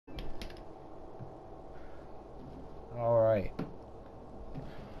Alright.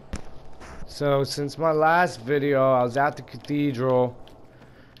 So, since my last video, I was at the cathedral,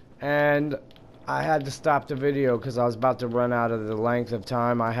 and I had to stop the video because I was about to run out of the length of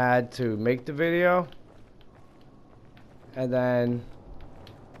time I had to make the video. And then,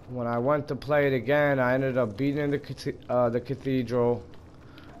 when I went to play it again, I ended up beating the cathedral.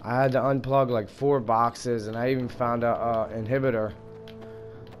 I had to unplug like 4 boxes, and I even found a inhibitor.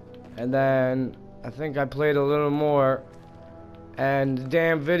 And then I think I played a little more, and the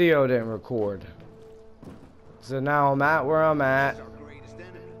damn video didn't record. So now I'm at where I'm at,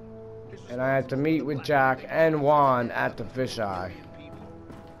 and I have to meet with Jack and Juan at the fisheye.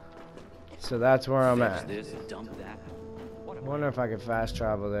 So that's where I'm at. I wonder if I could fast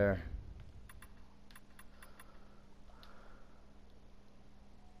travel there.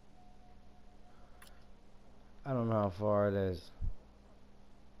 I don't know how far it is.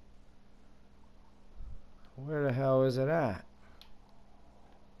 Where the hell is it at?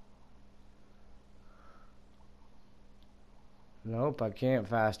 Nope, I can't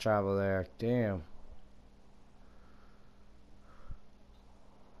fast travel there. Damn.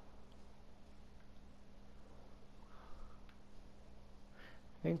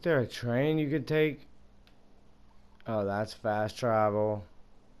 Ain't there a train you could take? Oh, that's fast travel.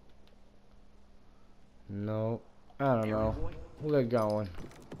 Nope. I don't know. We'll get going.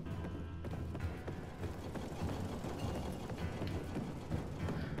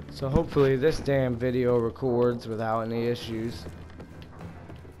 So hopefully this damn video records without any issues.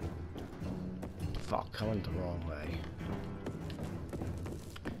 Fuck, I went the wrong way.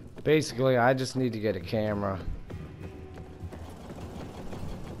 Basically, I just need to get a camera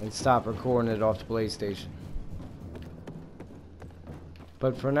and stop recording it off the PlayStation.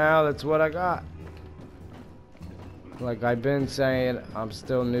 But for now, that's what I got. Like I've been saying, I'm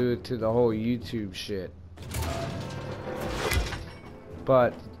still new to the whole YouTube shit.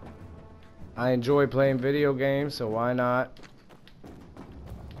 But I enjoy playing video games, so why not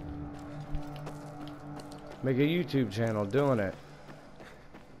make a YouTube channel doing it?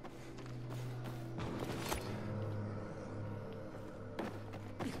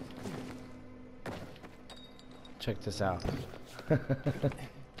 Check this out.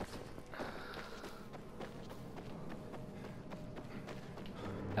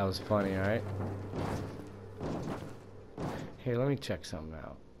 That was funny, right? Hey, let me check something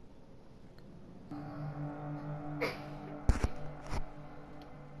out.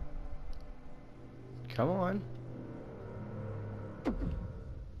 Come on.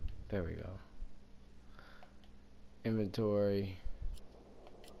 There we go. Inventory.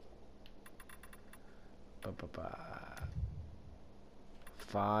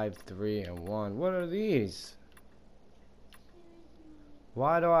 5, 3, and 1. What are these?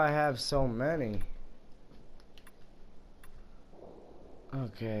 Why do I have so many?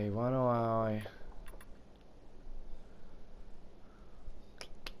 Okay, why do I...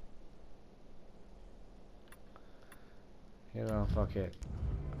 You know, fuck it.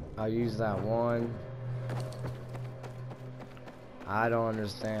 I'll use that one. I don't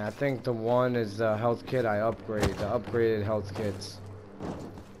understand. I think the one is the health kit I upgrade. The upgraded health kits.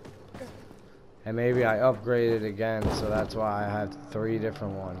 And maybe I upgraded again, so that's why I have 3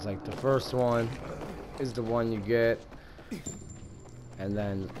 different ones. Like the first one is the one you get. And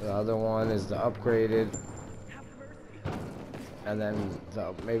then the other one is the upgraded. And then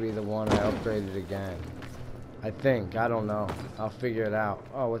maybe the one I upgraded again. I think. I don't know. I'll figure it out.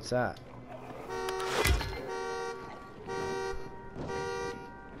 Oh, what's that?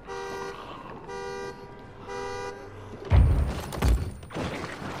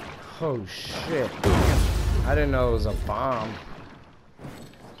 Oh shit. I didn't know it was a bomb.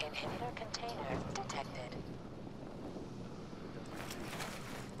 Inhibitor container detected.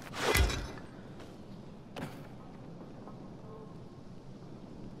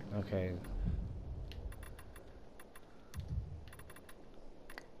 Okay.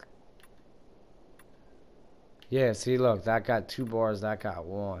 Yeah, see, look, that got 2 bars, that got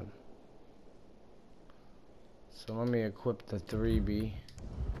 1. So let me equip the 3B.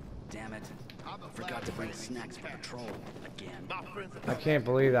 Damn it. Forgot to bring snacks for patrol again. I can't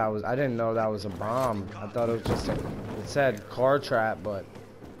believe that was, I didn't know that was a bomb. I thought it was just a, it said car trap, but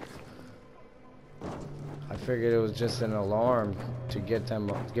I figured it was just an alarm to get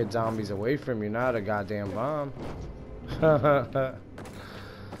zombies away from you, not a goddamn bomb.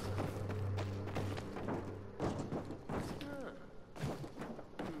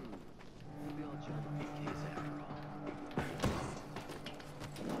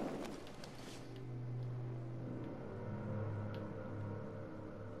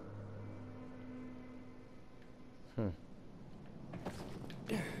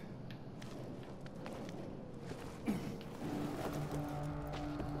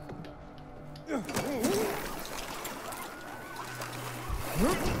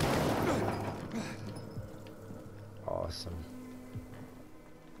 Awesome.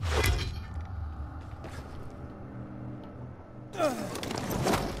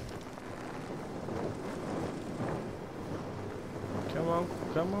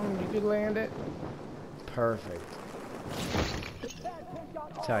 Come on, you can land it. Perfect.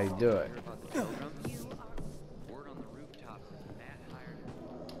 That's how you do it.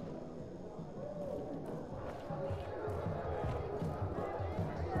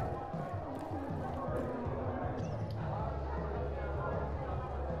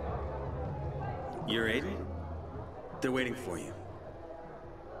 You're Aiden? They're waiting for you.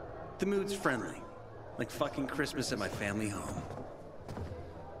 The mood's friendly, like fucking Christmas at my family home.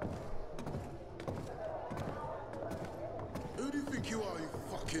 Who do you think you are, you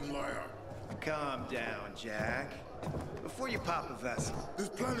fucking liar? Calm down, Jack. Before you pop a vessel. This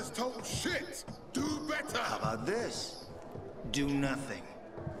plan is total shit! Do better! How about this? Do nothing.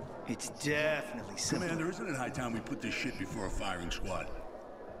 It's definitely simple. Commander, isn't it high time we put this shit before a firing squad?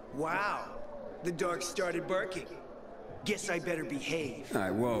 Wow. The dog started barking. Guess I better behave. All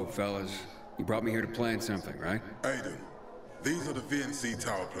right, whoa, fellas. You brought me here to plan something, right? Aiden, these are the VNC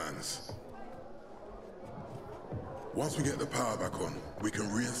tower plans. Once we get the power back on, we can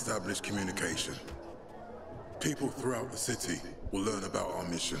re-establish communication. People throughout the city will learn about our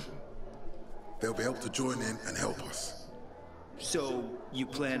mission. They'll be able to join in and help us. So, you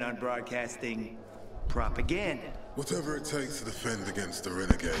plan on broadcasting propaganda? Whatever it takes to defend against the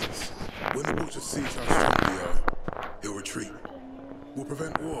renegades. When the Butcher sees how strong we are, he'll retreat. We'll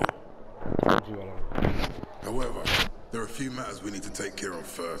prevent war. However, there are a few matters we need to take care of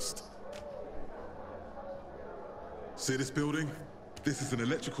first. See this building? This is an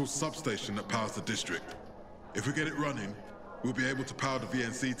electrical substation that powers the district. If we get it running, we'll be able to power the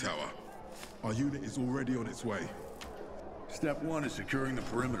VNC tower. Our unit is already on its way. Step one is securing the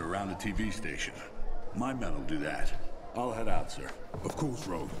perimeter around the TV station. My men will do that. I'll head out, sir. Of course,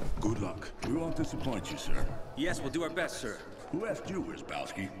 Ro. Good luck. We won't disappoint you, sir. Yes, we'll do our best, sir. Who asked you,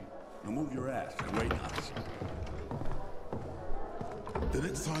 Wisbowski? Now move your ass. They're waiting on us. The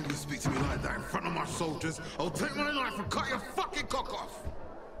next time you speak to me like that in front of my soldiers, I'll take my knife and cut your fucking cock off!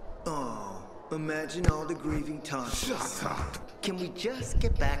 Oh, imagine all the grieving tonsils. Shut up! Can we just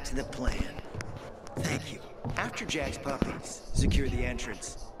get back to the plan? Thank you. After Jack's puppies secure the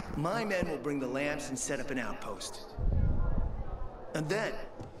entrance, my men will bring the lamps and set up an outpost. And then,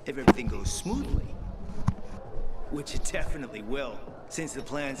 if everything goes smoothly, which it definitely will, since the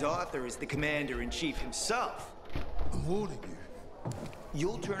plan's author is the commander-in-chief himself. I'm warning you.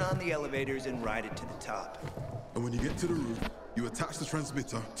 You'll turn on the elevators and ride it to the top. And when you get to the roof, you attach the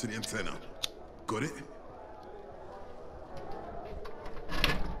transmitter to the antenna. Got it?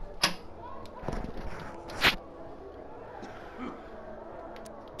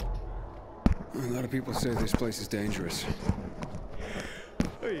 A lot of people say this place is dangerous.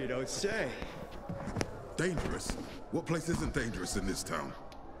 Oh, you don't say. Dangerous? What place isn't dangerous in this town?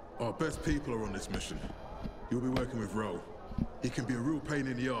 Our best people are on this mission. You'll be working with Ro. He can be a real pain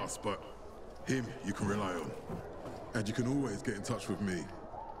in the ass, but him you can rely on. And you can always get in touch with me.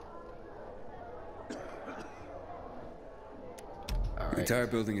 The entire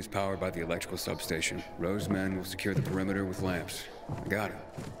building is powered by the electrical substation. Ro's men will secure the perimeter with lamps. Got it.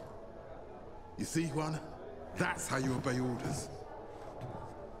 You see, Juan? That's how you obey orders.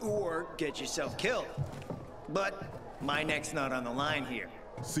 Or get yourself killed. But my neck's not on the line here.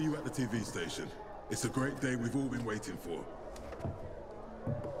 See you at the TV station. It's a great day we've all been waiting for.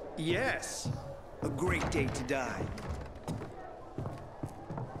 Yes, a great day to die.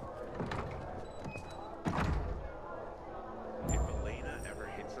 If Elena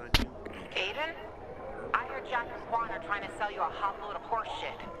ever hits on you... Aiden? I heard Jack and Juan are trying to sell you a hot load of horse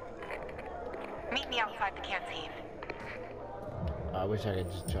shit. Meet me outside the canteen. I wish I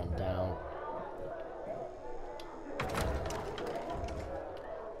could just jump down.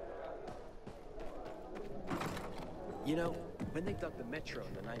 You know, when they dug the metro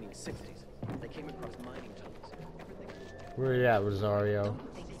in the 1960s, they came across mining tunnels. Where you at, Rosario?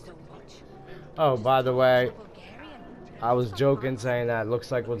 Oh, by the way, I was joking saying that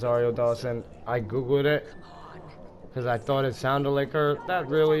looks like Rosario Dawson. I googled it because I thought it sounded like her. That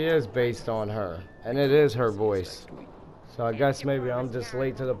really is based on her, and it is her voice. So I guess maybe I'm just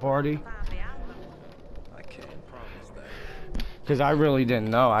late to the party. I can't promise that. Because I really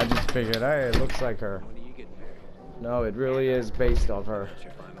didn't know. I just figured, hey, it looks like her. When are you getting married? No, it really is based off her. What's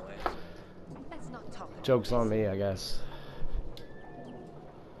your final answer? Joke's on me, I guess.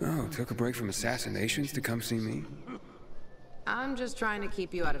 Oh, took a break from assassinations to come see me? I'm just trying to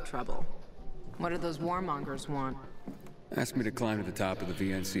keep you out of trouble. What do those warmongers want? Asked me to climb to the top of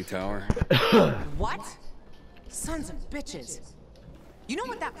the VNC tower. What? Sons of bitches. You know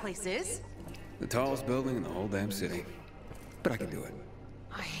what that place is? The tallest building in the whole damn city. But I can do it.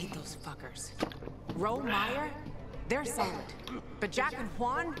 I hate those fuckers. Ro, Meyer, they're solid. But Jack and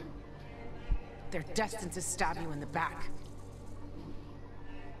Juan, they're destined to stab you in the back.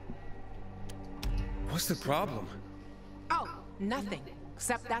 What's the problem? Oh, nothing.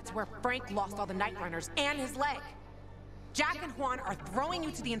 Except that's where Frank lost all the Night Runners and his leg. Jack and Juan are throwing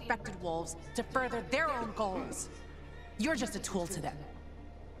you to the infected wolves to further their own goals. You're just a tool to them.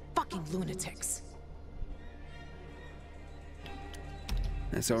 Fucking lunatics.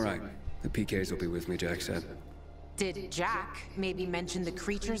 That's all right. The PKs will be with me, Jack said. Did Jack maybe mention the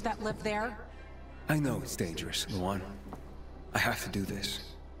creatures that live there? I know it's dangerous, Luan. I have to do this.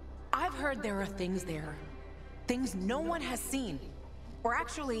 I've heard there are things there. Things no one has seen. Or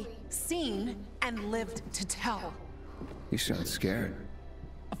actually seen and lived to tell. You sound scared.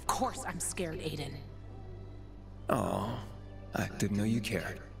 Of course I'm scared, Aiden. Oh, I didn't know you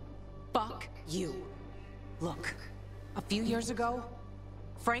cared. Fuck you. Look, a few years ago,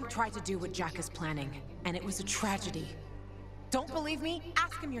 Frank tried to do what Jack is planning, and it was a tragedy. Don't believe me?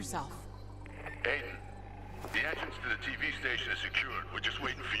 Ask him yourself. Aiden, the entrance to the TV station is secured. We're just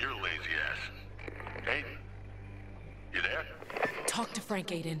waiting for your lazy ass. Aiden, you there? Talk to Frank,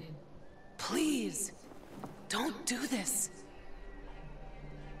 Aiden. Please. Don't do this.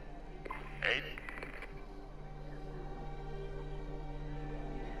 Aiden?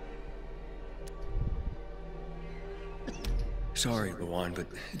 Sorry, Luan, but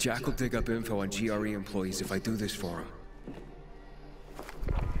Jack will dig up info on GRE employees if I do this for him.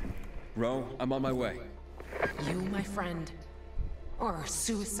 Ro, I'm on my way. You, my friend, are a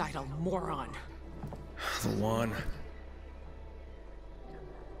suicidal moron. Luan.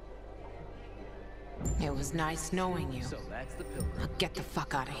 It was nice knowing you. So that's the pilgrim. Now get the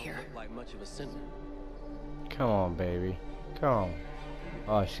fuck out of here. Look like much of a sinner. Come on, baby. Come on.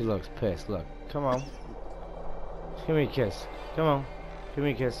 Oh, she looks pissed. Look. Come on. Give me a kiss. Come on. Give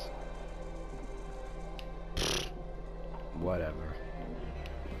me a kiss. Whatever.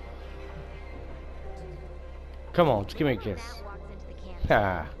 Come on, just give me a kiss.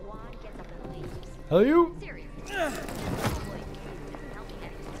 Ha. How are you?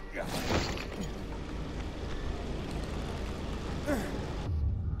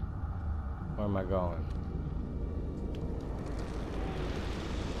 Where am I going?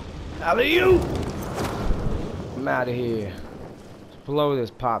 Out of you! I'm out of here. Just blow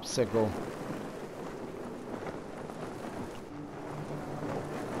this popsicle.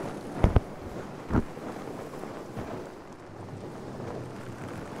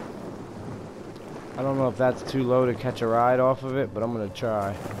 I don't know if that's too low to catch a ride off of it, but I'm gonna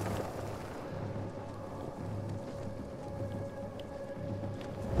try.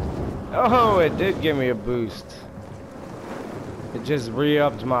 Oh, it did give me a boost. It just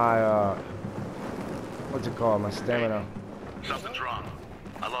re-upped my, what's it called, my stamina. Something's wrong.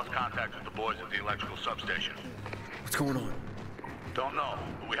 I lost contact with the boys at the electrical substation. What's going on? Don't know,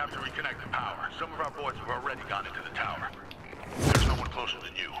 but we have to reconnect the power. Some of our boys have already gone into the tower. There's no one closer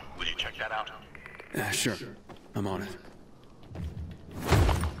than you. Will you check that out? Sure. I'm on it.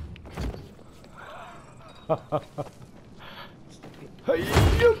 Hey,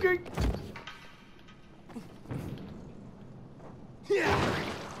 okay.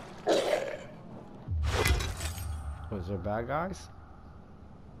 Was there bad guys?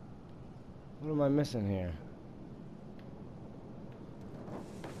 What am I missing here?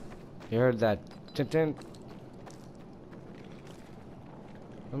 You heard that? Tin.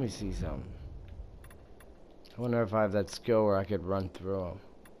 Let me see something. I wonder if I have that skill where I could run through them.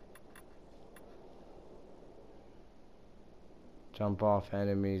 Jump off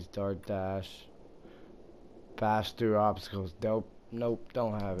enemies, dart dash, bash through obstacles. Nope,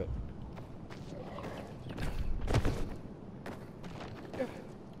 don't have it.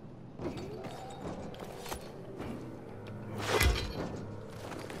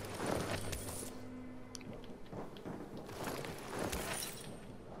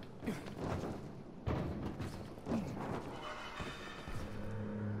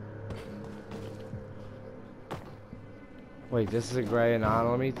 Wait, this is a gray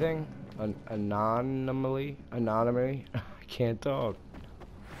anomaly thing? Anomaly? I can't talk.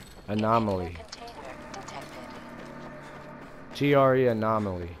 Anomaly. GRE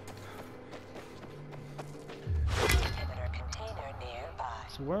anomaly.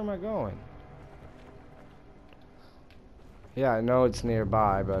 So where am I going? Yeah, I know it's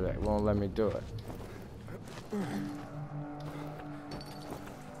nearby, but it won't let me do it.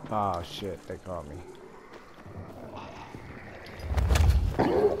 Oh shit, they caught me.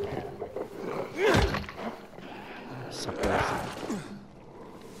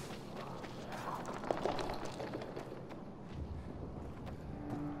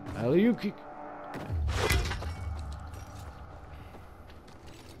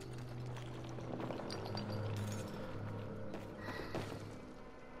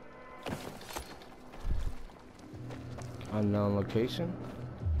 Unknown location.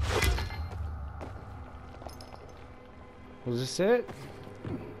 Was this it?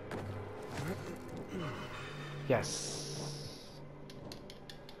 Yes.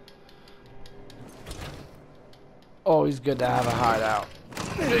 Always good to have a hideout.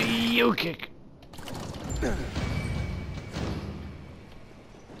 You kick.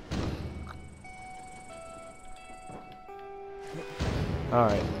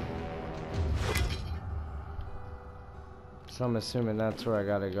 Alright. So I'm assuming that's where I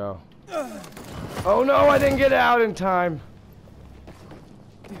gotta go. Oh no, I didn't get out in time.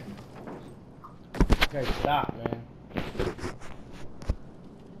 Okay, stop, man.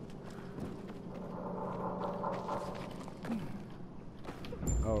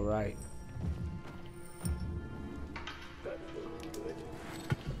 Alright.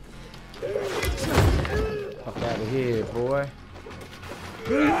 Fuck out of here, boy.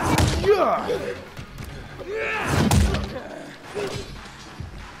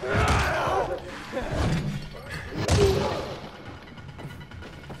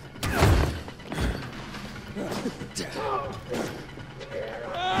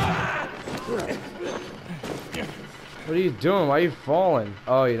 What are you doing? Why are you falling?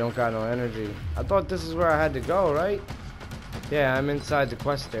 Oh, you don't got no energy. I thought this is where I had to go, right? Yeah, I'm inside the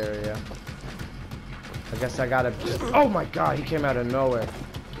quest area. I guess I gotta just... Oh my god, he came out of nowhere.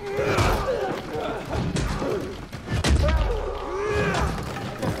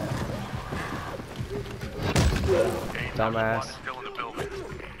 Dumbass. Still in the building.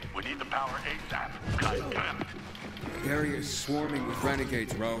 We need the power ASAP. God damn it. The area is swarming with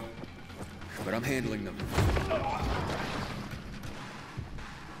renegades, Ro. But I'm handling them.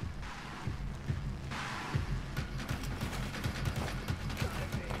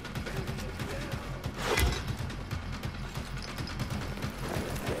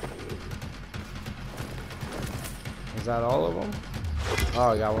 Is that all of them? Oh,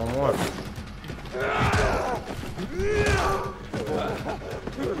 I got one more.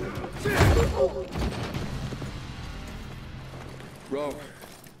 Ro,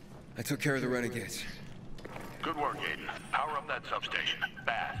 I took care of the renegades. Good work, Aiden. Power up that substation.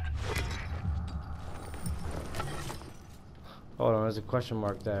 Fast. Hold on, there's a question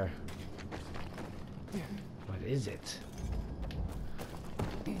mark there. What is it?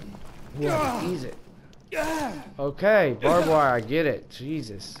 What is it? Okay, barbed wire, I get it.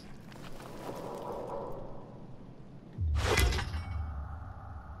 Jesus.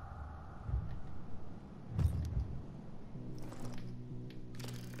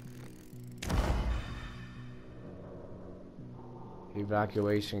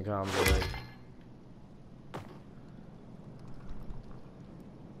 Evacuation convoy.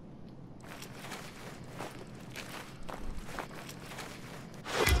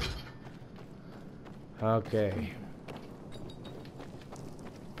 Okay.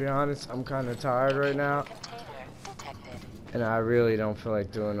 Be honest, I'm kind of tired right now. And I really don't feel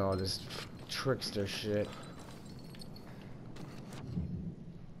like doing all this trickster shit.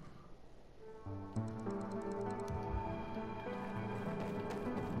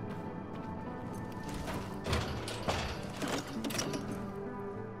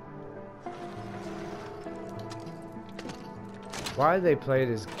 Why do they play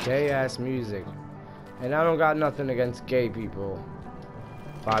this gay-ass music? And I don't got nothing against gay people.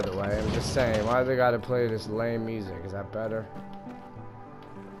 By the way, I'm just saying, why do they gotta play this lame music? Is that better?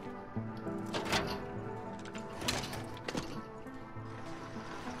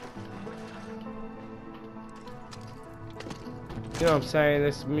 You know what I'm saying?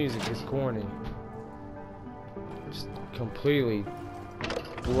 This music is corny. Just completely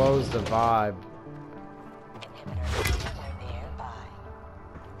blows the vibe.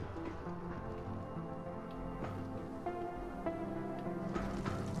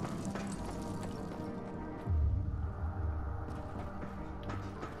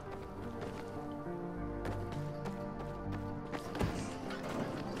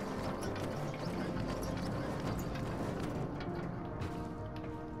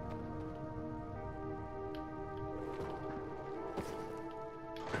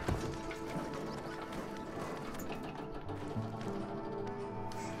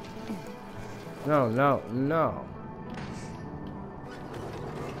 No, no, no.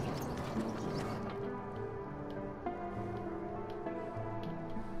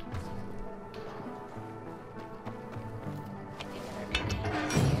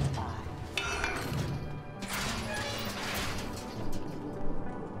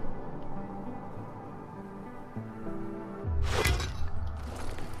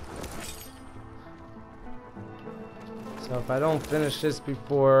 So if I don't finish this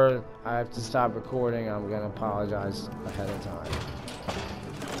before I have to stop recording, I'm gonna apologize ahead of time.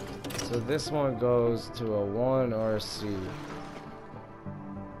 So this one goes to a 1 or a C.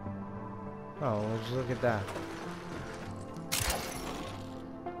 Oh, well, just look at that.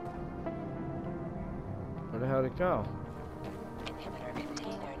 Where the hell did it go? Inhibitor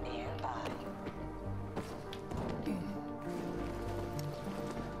container nearby.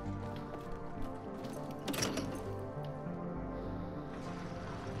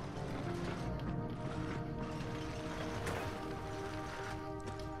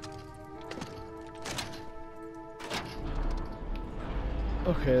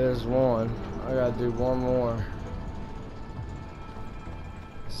 Okay, there's one. I gotta do one more.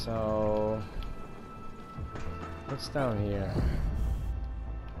 So, what's down here?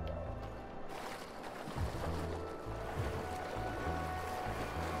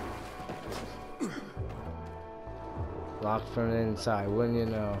 Locked from the inside, wouldn't you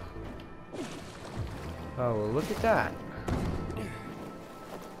know? Oh, well, look at that.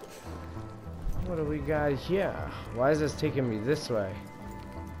 What do we got here? Why is this taking me this way?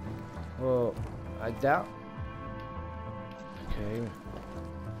 Well, I doubt. Okay.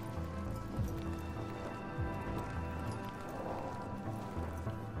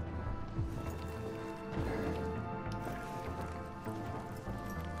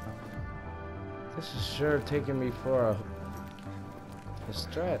 This is sure taking me for a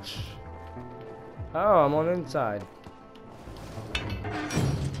stretch. Oh, I'm on the inside.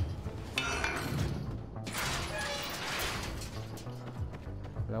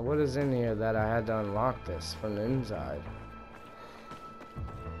 Now what is in here that I had to unlock this from the inside?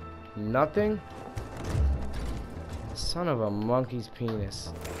 Nothing? Son of a monkey's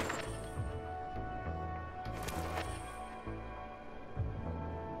penis.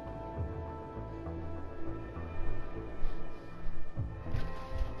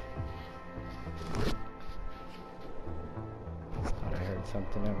 Thought I heard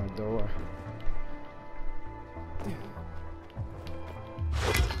something at my door.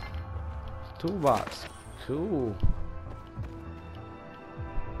 Toolbox. Cool.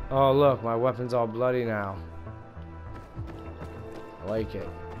 Oh, look, my weapon's all bloody now. I like it.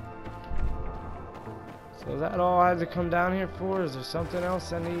 So is that all I had to come down here for? Is there something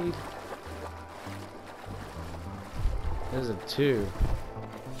else I need? There's a 2.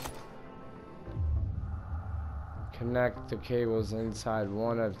 Connect the cables inside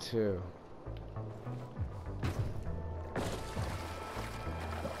 1 of 2.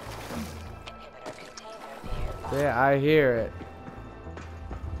 Yeah, I hear it.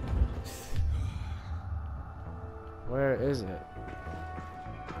 Where is it?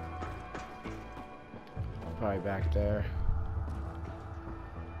 Probably back there.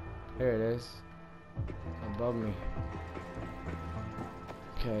 Here it is. Above me.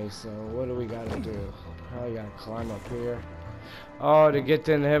 Okay, so what do we gotta do? Probably gotta climb up here. Oh, to get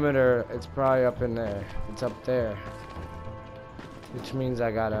the inhibitor, it's probably up in there. It's up there. Which means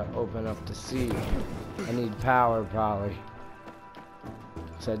I gotta open up the sea. I need power, probably.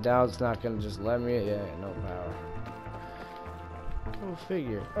 So I doubt it's not gonna just let me. Yeah, no power. Go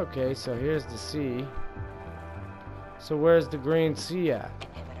figure. Okay, so here's the sea. So where's the green sea at?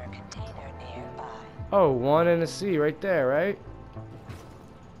 Inhibitor container nearby. Oh, 1 in the sea right there, right?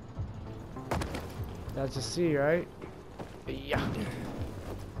 That's a sea, right? Yeah.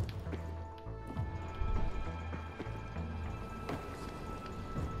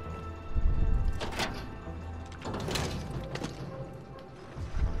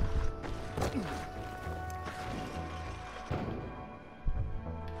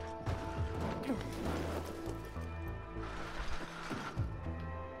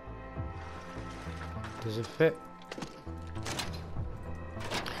 Does it fit?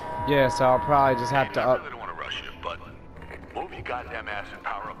 Yeah, so I'll probably just have to I up. really don't want to rush you, but move your goddamn ass and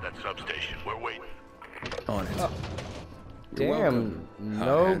power up that substation. We're waiting. On it. Oh. You're Damn, welcome,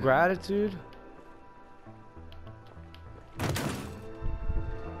 no hothead. gratitude?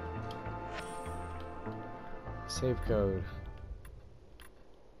 Save code.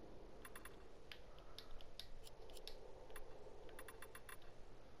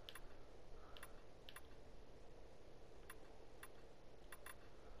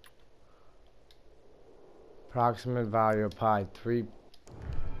 Approximate value of pi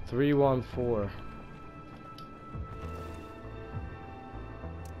 314.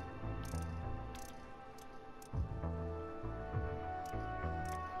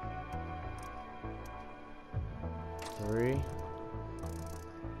 Three.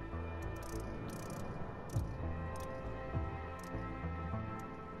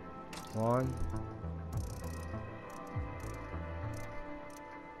 One.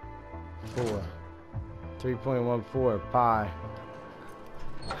 3.14. 3.14 pi.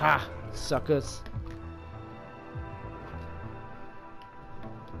 Ha! Suckers.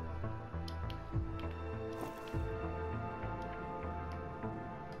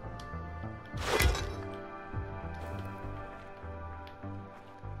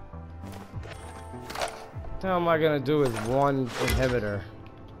 What the hell am I gonna do with one inhibitor?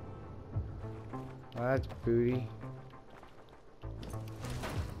 Oh, that's booty.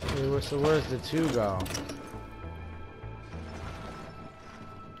 Hey, so where's the two go?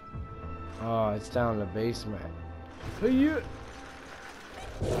 Oh, it's down in the basement. Hey, you.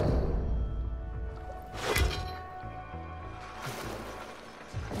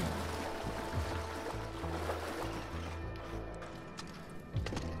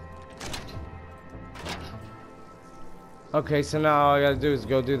 Okay, so now all I gotta do is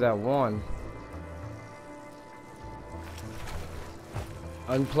go do that one.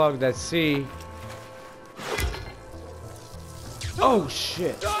 Unplug that C. Oh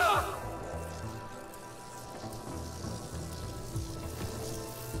shit!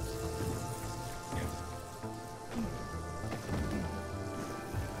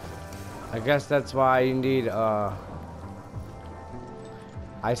 I guess that's why you need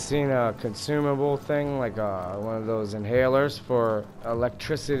I seen a consumable thing, like one of those inhalers for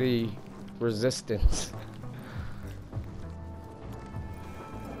electricity resistance.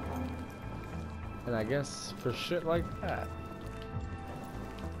 And I guess for shit like that.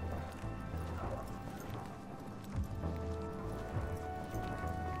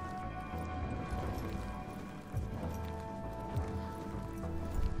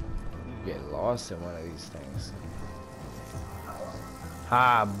 You get lost in one of these things.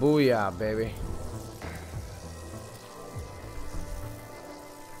 Ah, booyah, baby.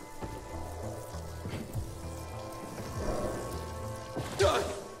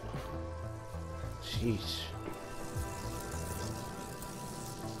 Jeez.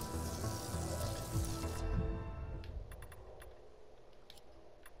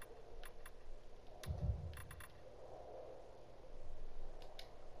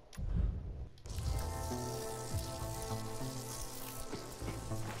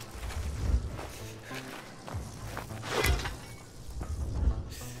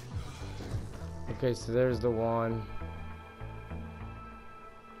 Okay, so there's the one.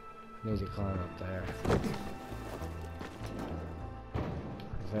 Need to climb up there.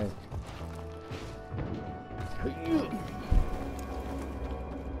 I think.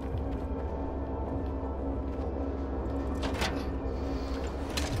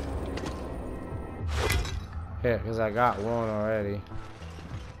 Yeah, because I got one already.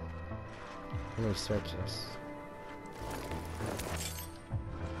 Let me search this.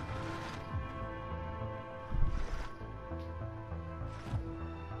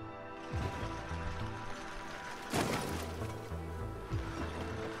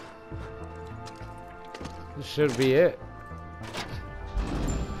 This should be it.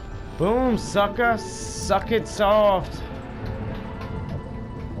 Boom, sucker. Suck it soft.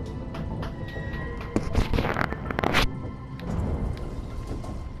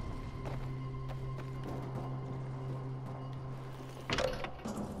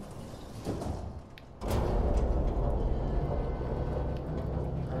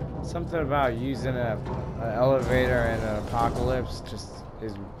 Something about using an elevator in an apocalypse just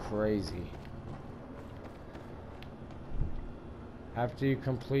is crazy. After you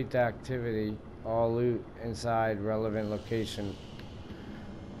complete the activity, all loot inside relevant location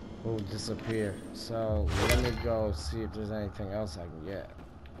will disappear. So let me go see if there's anything else I can get.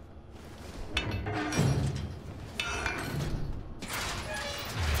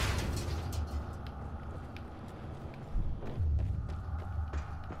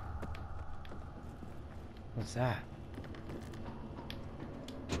 What's that?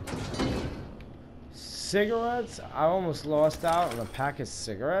 Cigarettes? I almost lost out on a pack of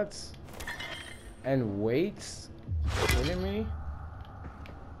cigarettes? And weights? Are you kidding me?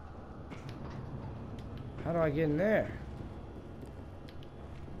 How do I get in there?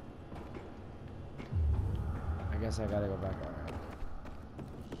 I guess I gotta go back around.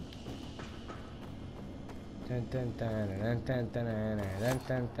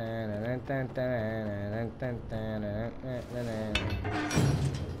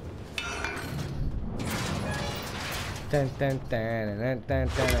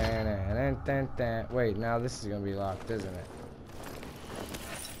 Wait, now this is gonna be locked, isn't it?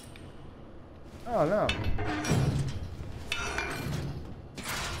 Oh no.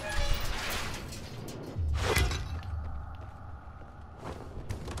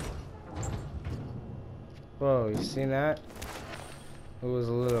 Whoa, you seen that? It was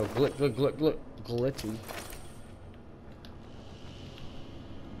a little glitchy.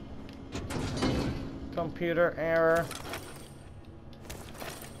 Computer error.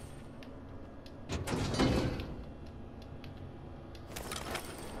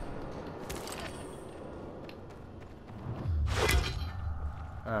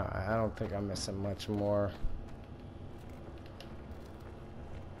 I don't think I'm missing much more.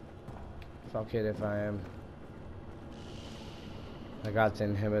 Fuck it if I am. I got the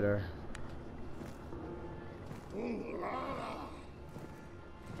inhibitor.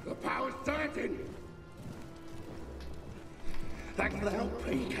 The power's starting. Thanks for the help,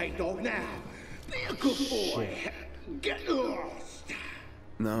 PK dog. Now, be a good boy. Get lost.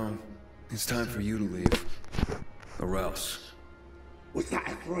 No, it's time for you to leave. Or else. Was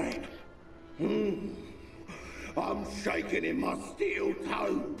that a threat? I'm shaking in my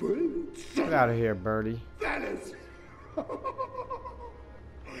steel-toed boots. Get out of here, Birdie. Fellas.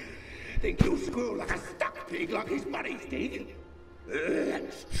 Think you'll squeal like a stuck pig like his buddies did?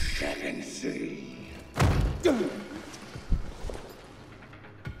 Let's check and see.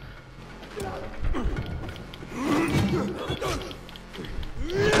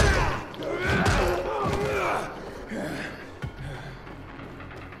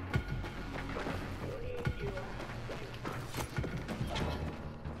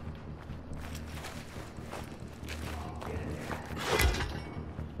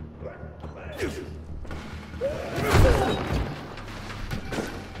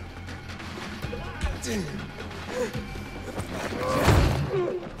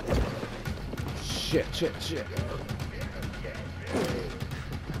 Shit.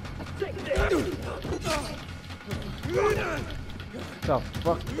 The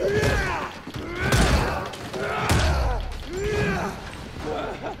fuck?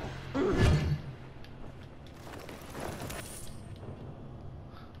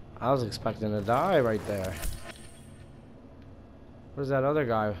 I was expecting to die right there. Where's that other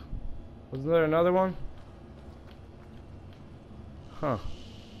guy? Wasn't there another one? Huh.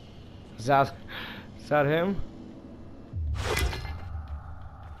 Is that him?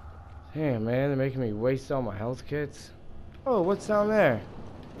 Damn, man, they're making me waste all my health kits. Oh, what's down there?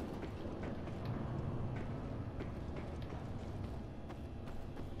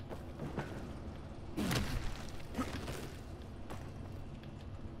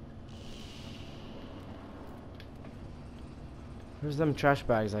 Where's them trash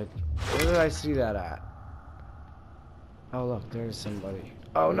bags? Where did I see that at? Oh, look, there's somebody.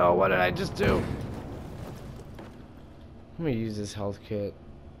 Oh no, what did I just do? Let me use this health kit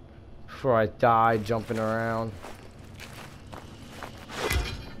before I die jumping around.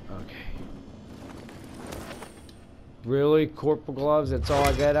 Okay. Really? Corporal gloves? That's all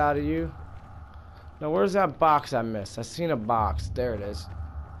I get out of you? Now, where's that box I missed? I seen a box. There it is.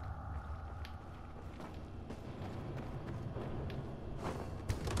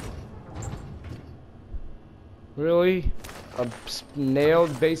 Really? A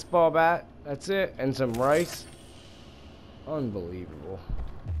nailed baseball bat? That's it? And some rice? Unbelievable.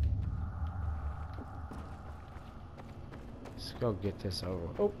 Let's go get this over.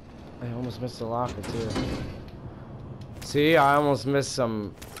 Oh, I almost missed the locker too. See, I almost missed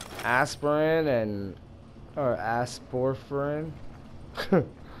some aspirin or asporphin.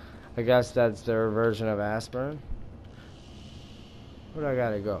 I guess that's their version of aspirin. Where do I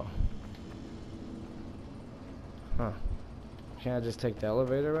gotta go? Huh. Can't I just take the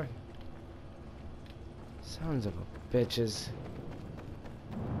elevator away? Sons of a bitches.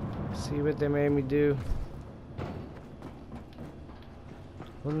 See what they made me do?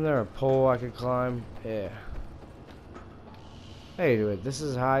 Wasn't there a pole I could climb? Yeah. Hey, dude, this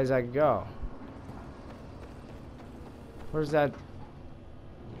is as high as I can go. Where's that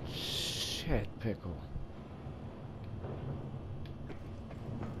shit pickle?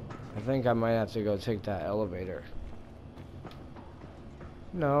 I think I might have to go take that elevator.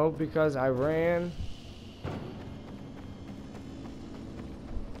 No, because I ran.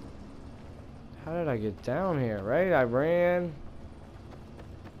 How did I get down here, right? I ran.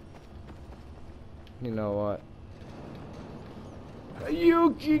 You know what?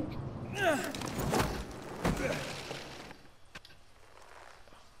 Yuki.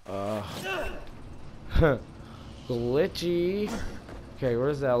 Glitchy. Okay,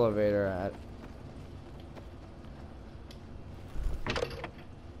 where's the elevator at?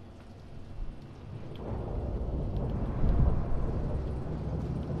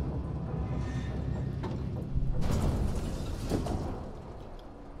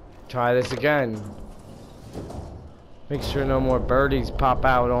 Try this again. Make sure no more birdies pop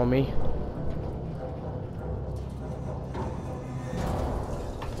out on me.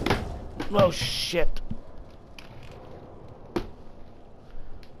 Oh shit.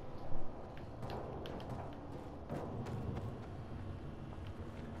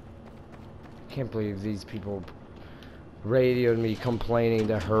 Can't believe these people radioed me complaining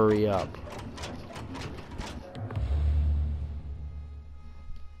to hurry up.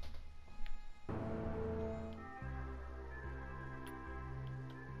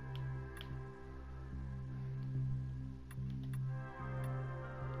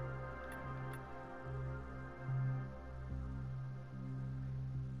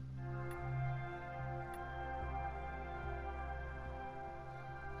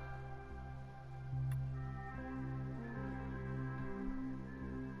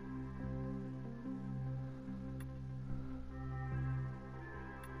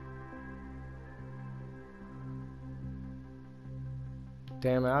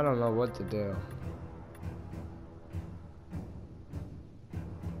 Damn it, I don't know what to do.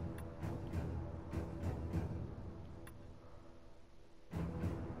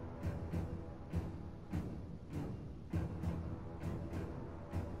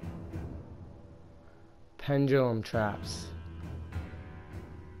 Pendulum traps.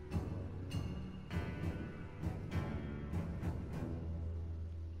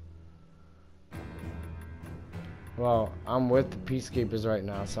 Well, I'm with the peacekeepers right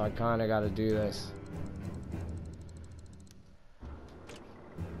now, so I kinda gotta do this.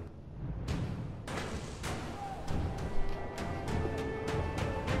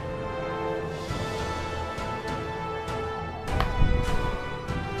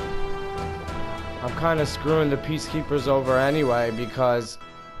 I'm kinda screwing the peacekeepers over anyway because...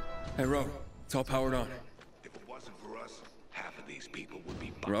 Hey, Ro, it's all powered on. If it wasn't for us, half of these people would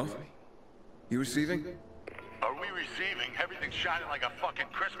be Ro? You receiving? Are we receiving? Everything's shining like a fucking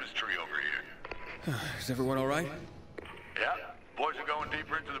Christmas tree over here. Is everyone all right? Yeah, boys are going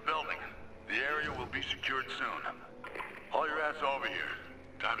deeper into the building. The area will be secured soon. Haul your ass over here.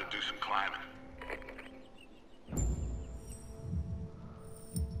 Time to do some climbing.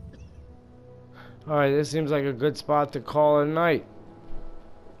 Alright, this seems like a good spot to call it a night.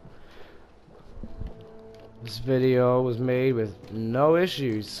 This video was made with no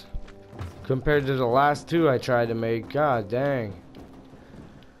issues compared to the last two I tried to make. God dang.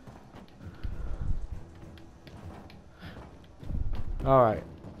 Alright,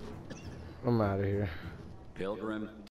 I'm out of here. Pilgrim